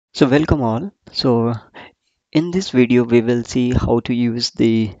So welcome all. So in this video we will see how to use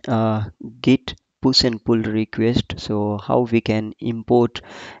the Git push and pull request. So how we can import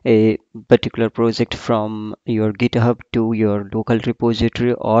a particular project from your GitHub to your local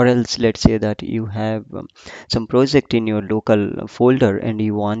repository, or else let's say that you have some project in your local folder and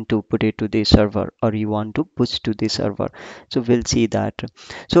you want to put it to the server or you want to push to the server. So we'll see that.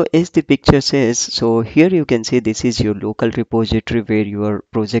 So as the picture says, so here you can see this is your local repository where your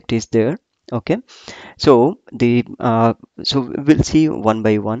project is there. Okay, so we'll see one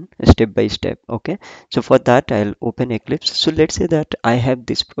by one, step by step. Okay, so for that I'll open Eclipse. So let's say that I have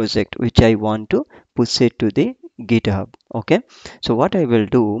this project which I want to push it to the GitHub. Okay, so what I will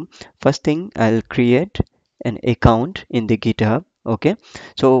do, first thing I'll create an account in the GitHub. Okay,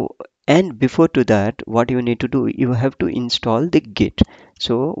 so and before to that, what you need to do, you have to install the Git.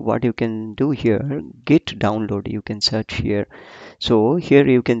 So what you can do here, Git download, you can search here. So here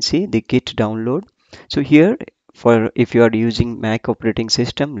you can see the Git download. So here, for if you are using Mac operating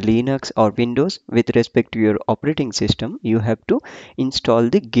system, Linux or Windows, with respect to your operating system, you have to install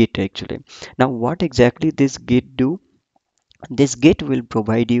the Git actually. Now what exactly this Git do? This Git will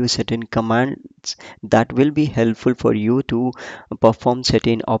provide you certain commands that will be helpful for you to perform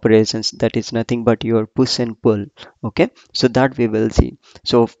certain operations. That is nothing but your push and pull. Okay, so that we will see.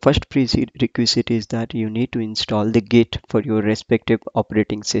 So first prerequisite is that you need to install the Git for your respective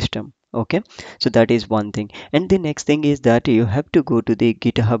operating system. Okay, so that is one thing. And the next thing is that you have to go to the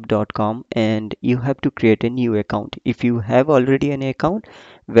github.com and you have to create a new account. If you have already an account,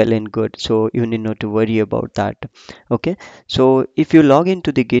 well and good, so you need not to worry about that. Okay, so if you log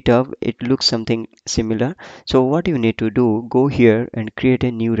into the GitHub, it looks something similar. So what you need to do, go here and create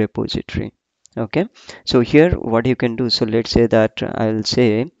a new repository. Okay, so here what you can do, so let's say that I'll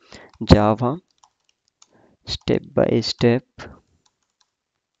say Java step by step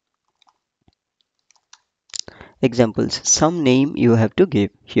examples. Some name you have to give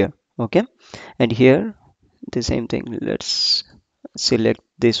here. Okay, and here the same thing. Let's select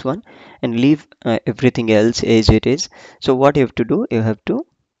this one and leave everything else as it is. So what you have to do, you have to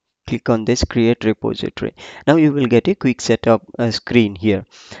click on this create repository. Now you will get a quick setup screen here.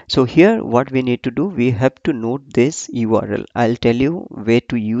 So here what we need to do, we have to note this URL. I'll tell you where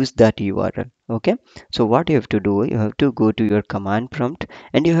to use that URL. Okay, so what you have to do, you have to go to your command prompt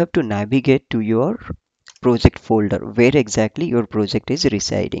and you have to navigate to your project folder where exactly your project is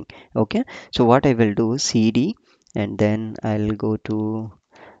residing. Okay, so what I will do, cd, and then I'll go to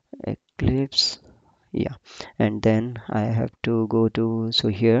Eclipse. Yeah, and then I have to go to, so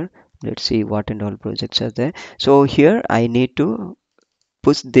here let's see what and all projects are there. So here I need to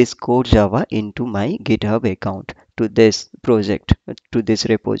push this core Java into my GitHub account, to this project, to this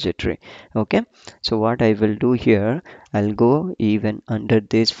repository. Okay, so what I will do here, I'll go even under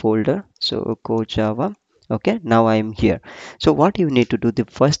this folder, so core Java. Okay, now I am here. So what you need to do, the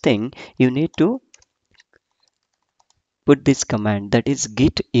first thing you need to put this command, that is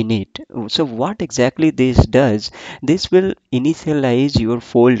git init. So what exactly this does, this will initialize your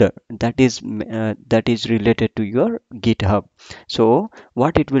folder that is related to your GitHub. So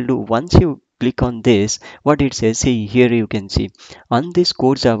what it will do, once you click on this, what it says, see here you can see on this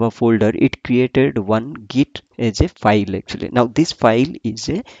core Java folder it created one git as a file actually. Now this file is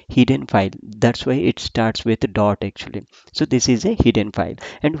a hidden file, that's why it starts with dot actually. So this is a hidden file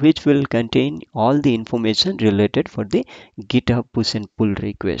and which will contain all the information related for the GitHub push and pull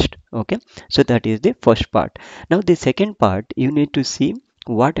request. Okay, so that is the first part. Now the second part, you need to see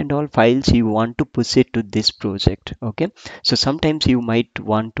what and all files you want to push it to this project. Okay, so sometimes you might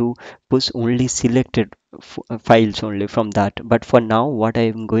want to push only selected files only from that, but for now what I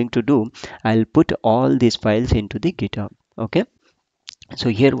am going to do, I'll put all these files into the GitHub. Okay, so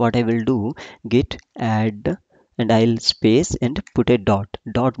here what I will do, git add, and I'll space and put a dot.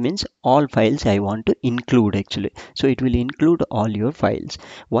 Dot means all files I want to include actually. So it will include all your files.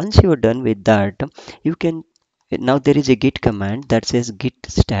 Once you are done with that, you can, now there is a git command that says git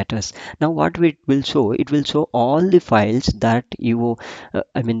status. Now what it will show, it will show all the files that you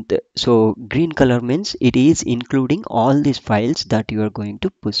so green color means it is including all these files that you are going to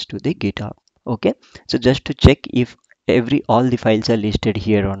push to the GitHub. Okay, so just to check if every all the files are listed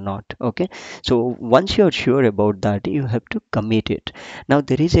here or not. Okay, so once you're sure about that, you have to commit it. Now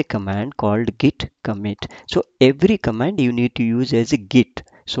there is a command called git commit. So every command you need to use as a git,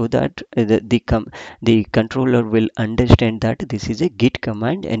 so that the controller will understand that this is a git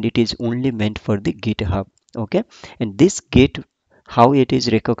command and it is only meant for the GitHub. Okay, and this git, how it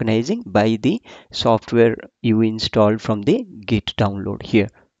is recognizing by the software you installed from the git download here.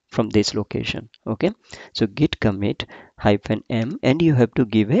 from this location. Okay, so git commit hyphen m, and you have to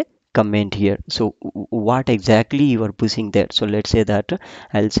give a comment here. So what exactly you are pushing there? So let's say that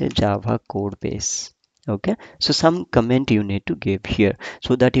I'll say Java code base. Okay, so some comment you need to give here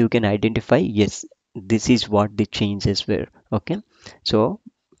so that you can identify, yes, this is what the changes were. Okay, so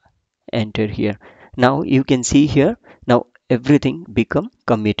enter here. Now you can see here, now everything become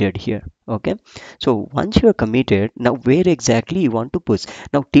committed here. Okay, so once you are committed, now where exactly you want to push?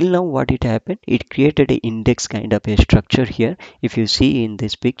 Now till now what it happened, it created a index kind of a structure here. If you see in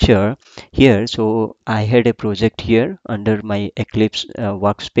this picture here, so I had a project here under my Eclipse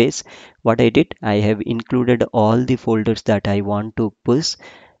workspace. What I did, I have included all the folders that I want to push.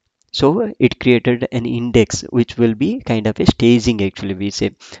 So it created an index which will be kind of a staging, actually we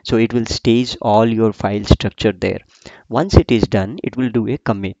say. So it will stage all your file structure there. Once it is done, it will do a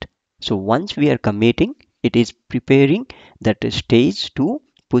commit. So once we are committing, it is preparing that stage to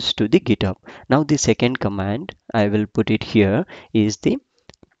push to the GitHub. Now the second command I will put it here is the,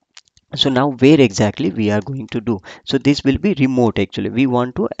 so now where exactly we are going to do? So this will be remote, actually we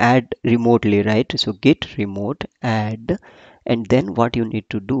want to add remotely, right? So git remote add, and then what you need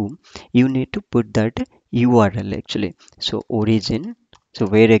to do, you need to put that URL actually. So origin, so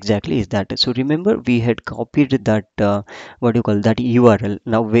where exactly is that? So remember we had copied that what do you call that URL.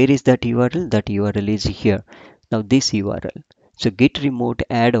 Now where is that URL? That URL is here. Now this URL, so git remote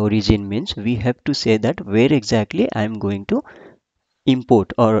add origin means we have to say that where exactly I am going to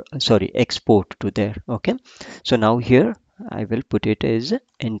import, or sorry, export to there. Okay, so now here I will put it as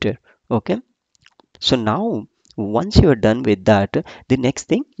enter. Okay, so now once you are done with that, the next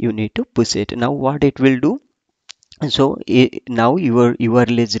thing you need to push it. Now what it will do, so now your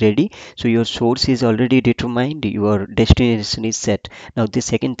URL is ready. So your source is already determined, your destination is set. Now the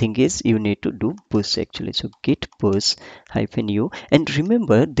second thing is you need to do push actually. So git push hyphen u, and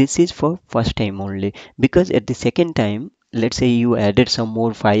remember this is for first time only, because at the second time, let's say you added some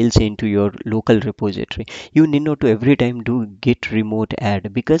more files into your local repository, you need not to every time do git remote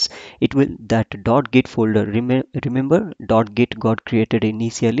add, because it will that .git folder, remember .git got created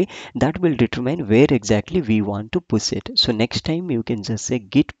initially, that will determine where exactly we want to push it. So next time you can just say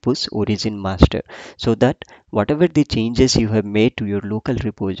git push origin master, so that whatever the changes you have made to your local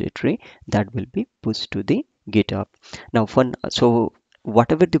repository, that will be pushed to the GitHub. Now fun, so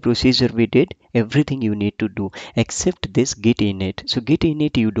whatever the procedure we did, everything you need to do except this git init. So git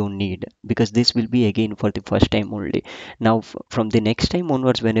init you don't need, because this will be again for the first time only. Now from the next time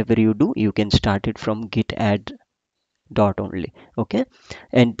onwards, whenever you do, you can start it from git add dot only. Okay,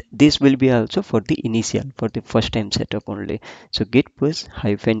 and this will be also for the initial, for the first time setup only. So git push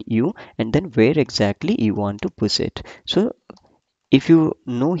hyphen u, and then where exactly you want to push it. So if you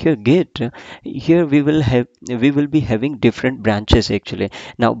know here git, here we will be having different branches actually.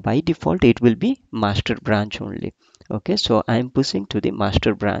 Now by default it will be master branch only. Okay, so I am pushing to the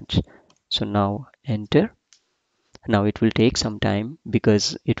master branch. So now enter. Now it will take some time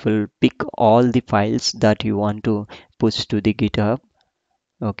because it will pick all the files that you want to push to the GitHub.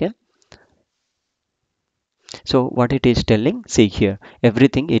 Okay, so what it is telling, see here,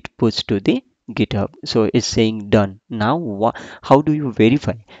 everything it puts to the GitHub. So it's saying done. Now how do you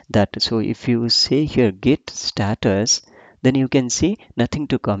verify that? So if you say here git status, then you can see nothing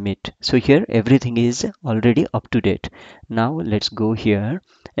to commit. So here everything is already up to date. Now let's go here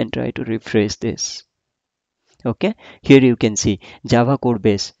and try to refresh this. Okay, here you can see Java code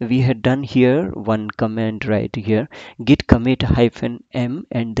base. We had done here one command right here, git commit hyphen m,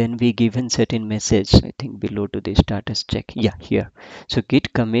 and then we given certain message, I think below to the status check. Yeah, here. So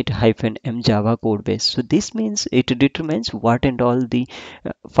git commit hyphen m Java code base. So this means it determines what and all the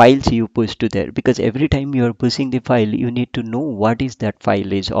files you push to there, because every time you are pushing the file, you need to know what is that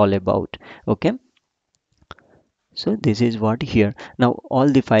file is all about. Okay, so this is what here. Now all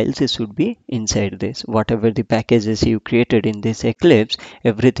the files should be inside this. Whatever the packages you created in this Eclipse,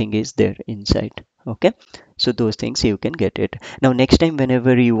 everything is there inside. Okay, so those things you can get it. Now next time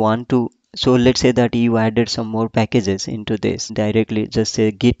whenever you want to, so let's say that you added some more packages into this, directly just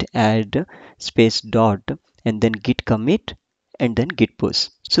say git add space dot, and then git commit, and then git push.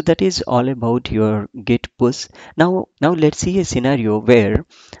 So that is all about your git push. Now let's see a scenario where,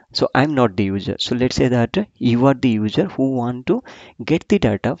 so I'm not the user. So let's say that you are the user who want to get the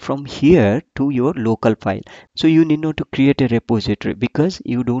data from here to your local file. So you need not to create a repository, because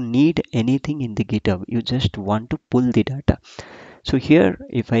you don't need anything in the GitHub. You just want to pull the data. So here,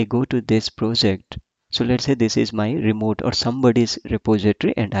 if I go to this project, So let's say this is my remote or somebody's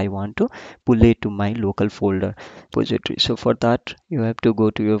repository and I want to pull it to my local folder repository. So for that you have to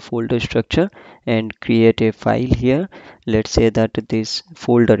go to your folder structure and create a file here. Let's say that this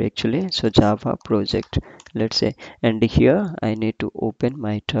folder actually, so Java project, let's say, and here I need to open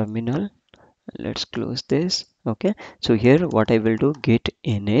my terminal. Let's close this. Okay, so here what I will do, git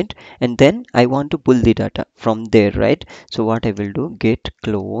init, and then I want to pull the data from there, right? So what I will do, git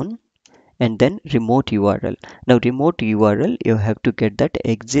clone and then remote URL. Now remote URL, you have to get that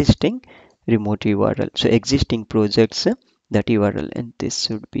existing remote URL. So existing projects, that URL, and this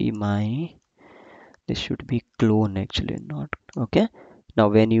should be my, this should be clone actually, not okay. Now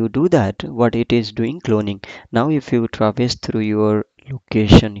when you do that, what it is doing, cloning. Now if you traverse through your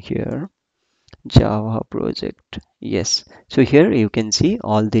location here, Java project, yes, so here you can see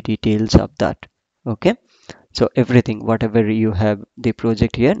all the details of that. Okay, so everything whatever you have the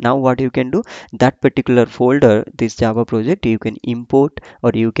project here, now what you can do, that particular folder, this Java project, you can import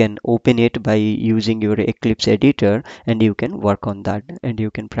or you can open it by using your Eclipse editor, and you can work on that and you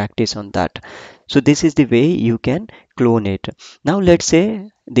can practice on that. So this is the way you can clone it. Now let's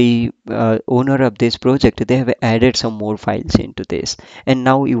say the owner of this project, they have added some more files into this, and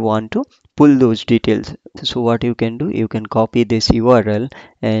now you want to pull those details. So what you can do, you can copy this URL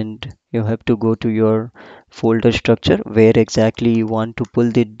and you have to go to your folder structure where exactly you want to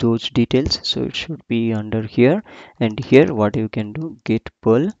pull those details. So it should be under here, and here what you can do, git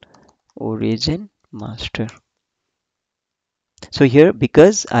pull origin master. So here,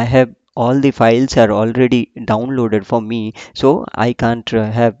 because I have all the files are already downloaded for me, so I can't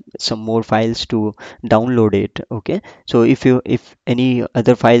have some more files to download it. Okay, so if any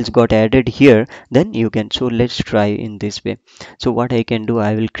other files got added here, then you can. So let's try in this way. So what I can do,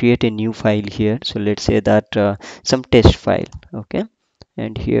 I will create a new file here. So let's say that some test file. Okay,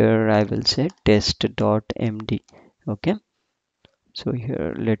 and here I will say test.md. Okay, so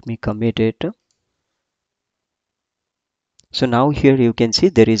here let me commit it. So now here you can see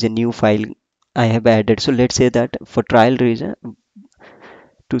there is a new file I have added. So let's say that for trial reason,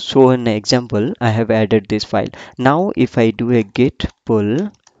 to show an example, I have added this file. Now if I do a git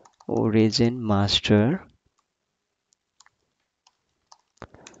pull origin master,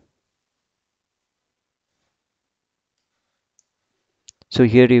 so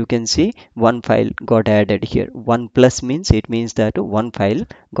here you can see one file got added here. One plus means, it means that one file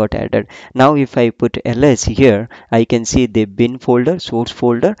got added. Now if I put ls here, I can see the bin folder, source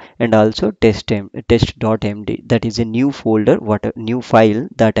folder, and also test.md. That is a new folder, what a new file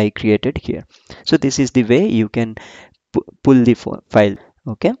that I created here. So this is the way you can pull the file.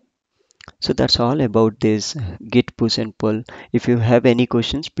 Okay, so that's all about this git push and pull. If you have any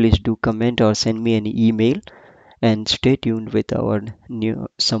questions, please do comment or send me an email, and stay tuned with our new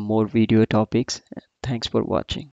some more video topics. Thanks for watching.